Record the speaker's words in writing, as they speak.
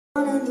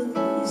wanna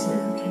lose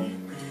her.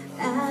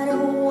 I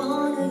don't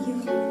wanna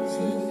use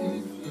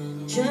it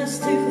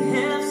just to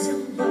have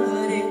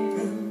somebody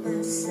by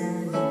my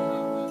side.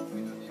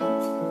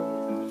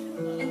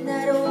 And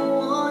I don't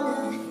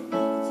wanna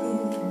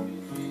hate you,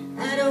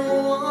 I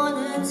don't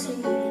wanna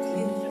take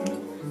you,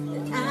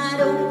 and I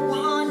don't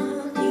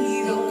wanna be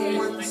the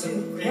one to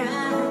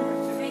cry.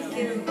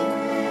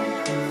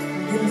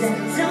 And that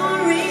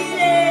don't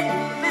really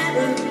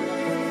matter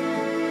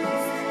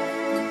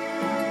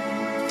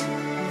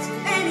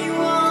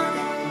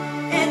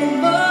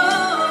anymore.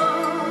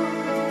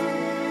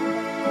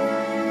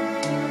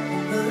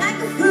 Like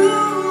a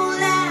fool,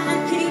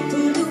 I keep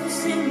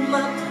losing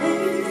my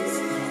place,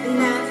 and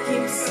I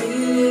keep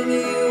seeing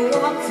you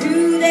walk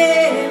through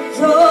that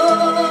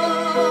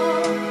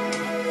door.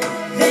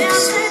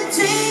 There's a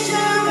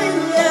danger in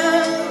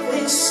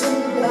loving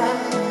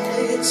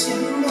somebody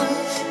too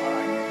much,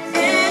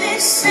 and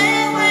it's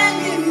sad when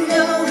you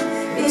know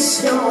it's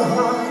your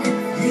heart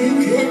you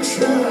can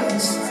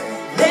trust.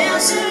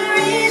 There's a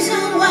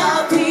reason why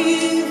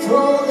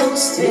people don't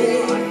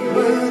stay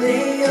where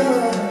they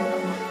are.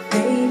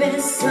 Baby,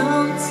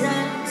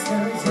 sometimes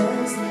they're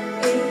just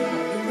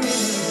ignorant.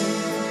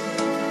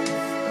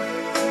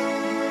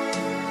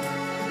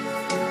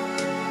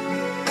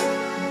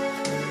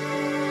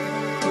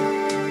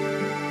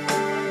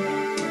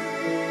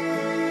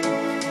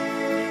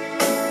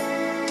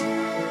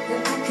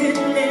 I could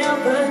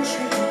never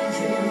change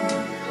you,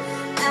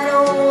 I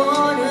don't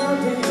wanna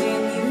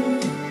blame you.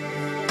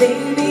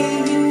 Baby,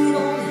 you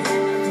don't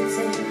have to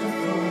take the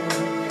fall.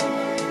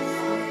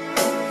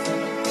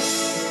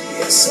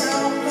 Yes, I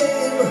may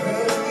have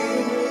hurt you,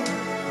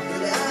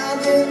 but I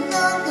didn't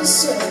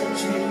understand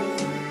you.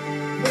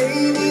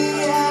 Maybe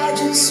I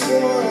just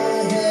wanna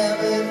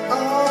have it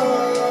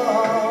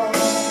all.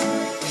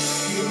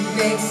 It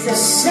makes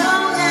us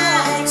sound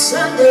like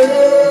thunder.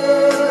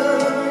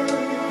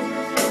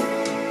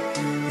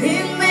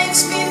 It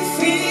makes me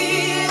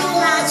feel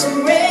like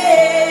some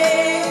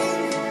rain.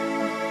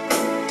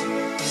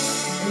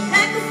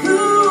 Like a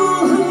fool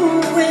who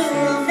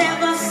will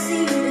never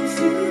see the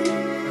truth,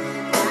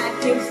 I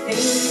keep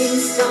thinking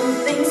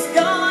something's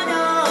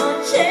gonna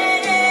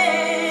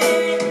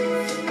change.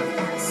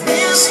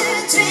 There's a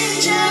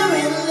danger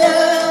in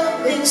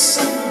loving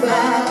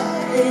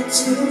somebody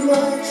too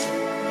much,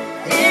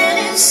 And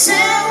it's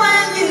sad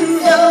when you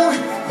know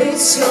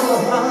it's your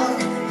heart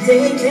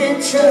they can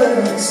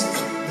trust.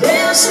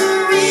 There's a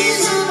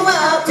reason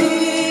why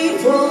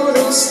people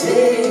don't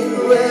stay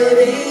where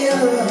they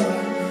are.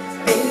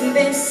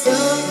 Baby,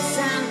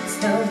 sometimes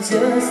love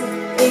just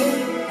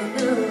ain't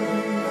enough.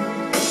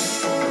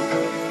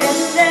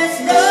 And there's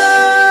no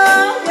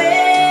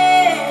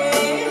way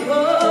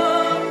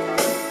home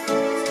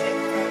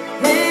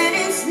when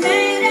it's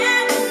late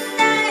at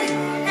night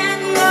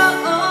and you're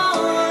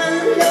all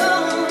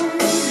alone.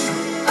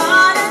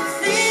 All the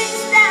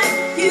things that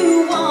you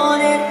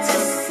wanted to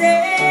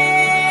say,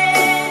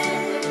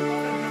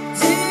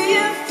 do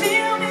you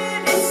feel me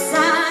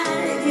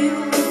beside you?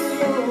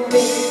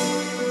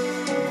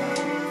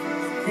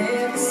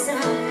 There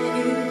beside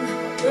you,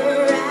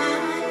 where I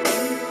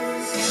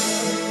used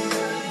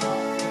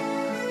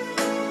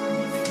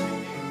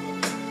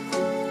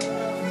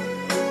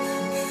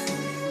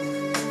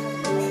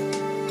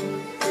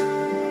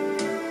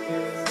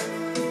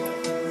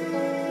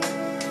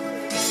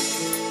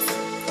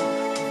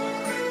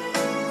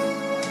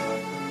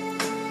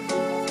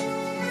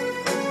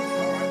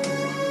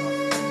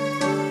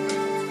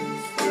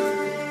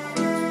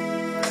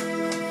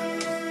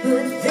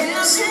But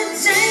there's a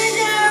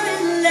danger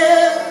in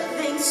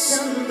loving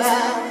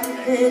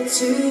somebody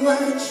too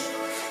much,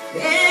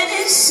 and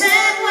it's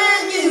sad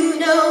when you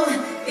know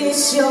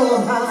it's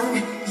your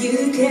heart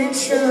you can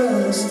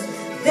trust.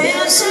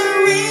 There's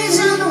a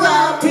reason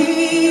why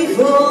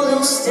people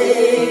don't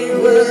stay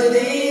where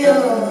they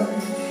are.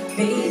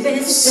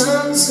 Baby,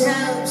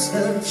 sometimes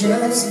love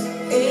just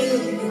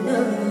ain't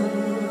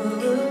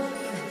enough.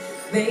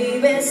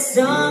 Baby,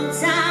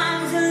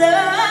 sometimes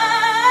love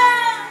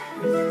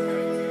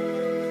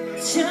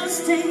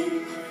just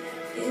ain't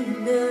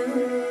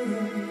enough.